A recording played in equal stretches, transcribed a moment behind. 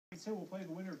tonight's hit will play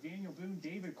the winner of Daniel Boone,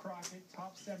 David Crockett.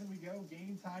 Top 7 we go.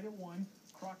 Game tied at 1.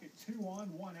 Crockett 2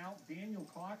 on, 1 out. Daniel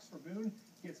clocks for Boone.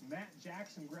 Gets Matt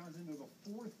Jackson, grounds into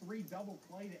the 4-3 double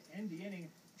play to end the inning.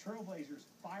 Trailblazers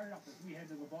fired up as we head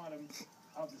to the bottom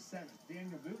of the 7th.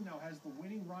 Daniel Boone now has the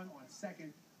winning run on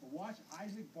second. But watch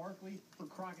Isaac Barkley for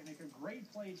Crockett make a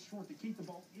great play at short to keep the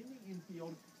ball in the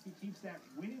infield. He keeps that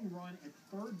winning run at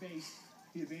third base.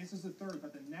 He advances to third,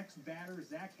 but the next batter,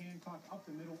 Zach Hancock, up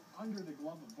the middle under the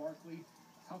glove of Barkley.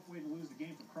 Tough way to lose the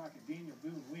game for Crockett. Daniel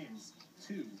Boone wins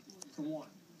 2-1.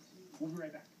 We'll be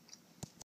right back.